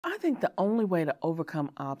I think the only way to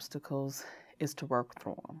overcome obstacles is to work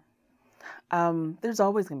through them. There's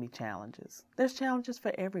always going to be challenges. There's challenges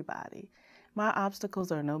for everybody. My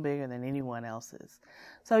obstacles are no bigger than anyone else's.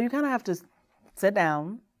 So you kind of have to sit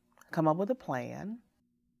down, come up with a plan,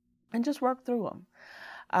 and just work through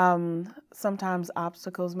them. Sometimes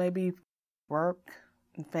obstacles may be work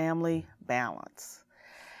and family balance.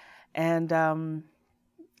 And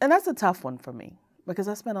that's a tough one for me because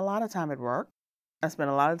I spend a lot of time at work. I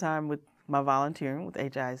spend a lot of time with my volunteering with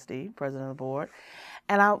HISD, president of the board.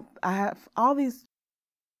 And I have all these,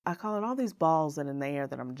 I call it all these balls in the air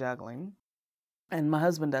that I'm juggling. And my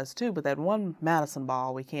husband does too, but that one Madison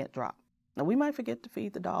ball we can't drop. Now, we might forget to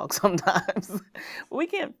feed the dog sometimes. We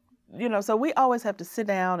can't, so we always have to sit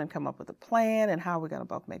down and come up with a plan and how we're going to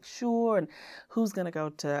both make sure and who's going to go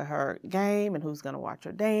to her game and who's going to watch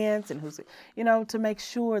her dance and who's, to make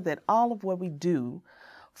sure that all of what we do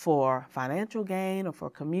for financial gain or for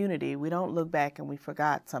community, we don't look back and we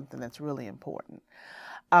forgot something that's really important.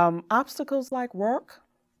 Obstacles like work,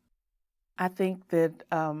 I think that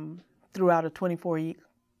throughout a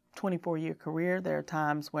 24-year career, there are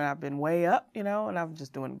times when I've been way up, and I'm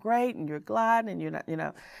just doing great and you're gliding and you're not,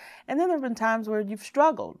 and then there have been times where you've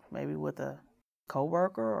struggled, maybe with a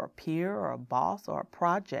coworker or a peer or a boss or a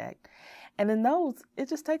project. And in those, it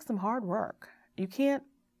just takes some hard work. You can't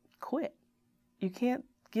quit. You can't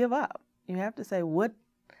give up. You have to say, what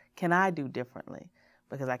can I do differently?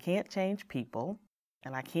 Because I can't change people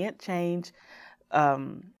and I can't change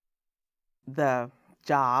the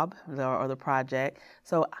job or the project.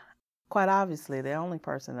 So quite obviously, the only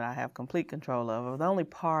person that I have complete control of, or the only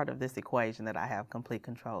part of this equation that I have complete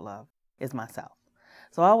control of, is myself.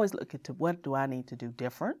 So I always look at what do I need to do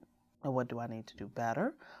different, or what do I need to do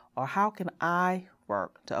better, or how can I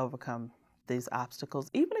work to overcome these obstacles,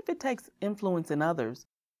 even if it takes influence in others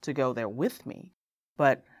to go there with me.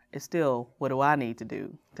 But it's still, what do I need to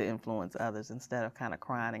do to influence others instead of kind of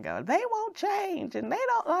crying and going, they won't change and they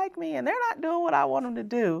don't like me and they're not doing what I want them to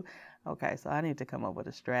do. Okay, so I need to come up with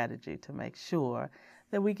a strategy to make sure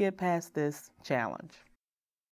that we get past this challenge.